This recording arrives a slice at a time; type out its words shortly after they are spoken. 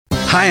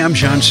Hi, I'm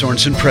John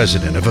Sorensen,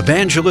 president of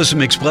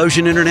Evangelism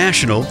Explosion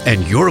International,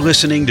 and you're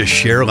listening to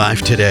Share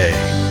Life Today.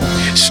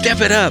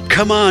 Step it up.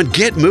 Come on,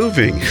 get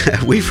moving.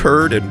 We've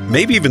heard and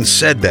maybe even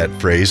said that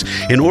phrase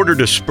in order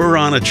to spur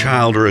on a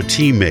child or a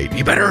teammate.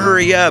 You better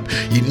hurry up.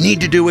 You need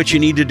to do what you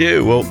need to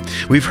do. Well,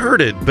 we've heard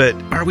it, but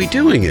are we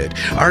doing it?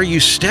 Are you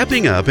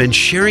stepping up and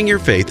sharing your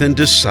faith and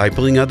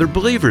discipling other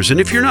believers? And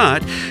if you're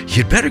not,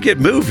 you'd better get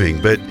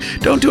moving. But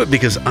don't do it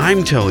because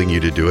I'm telling you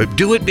to do it.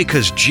 Do it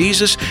because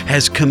Jesus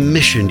has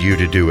commissioned you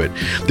to do it.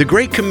 The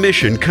Great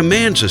Commission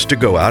commands us to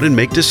go out and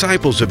make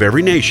disciples of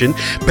every nation,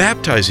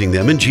 baptizing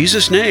them in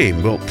Jesus'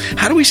 name. Well,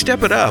 how do we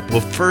step it up?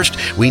 Well,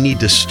 first, we need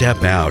to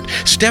step out.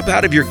 Step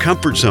out of your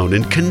comfort zone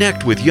and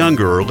connect with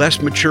younger or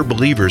less mature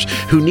believers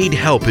who need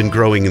help in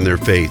growing in their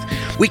faith.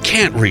 We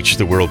can't reach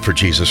the world for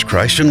Jesus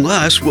Christ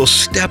unless we'll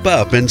step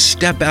up and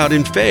step out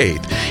in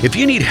faith. If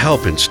you need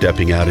help in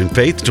stepping out in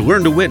faith to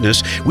learn to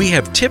witness, we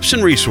have tips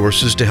and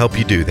resources to help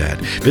you do that.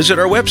 Visit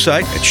our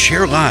website at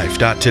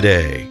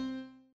sharelife.today.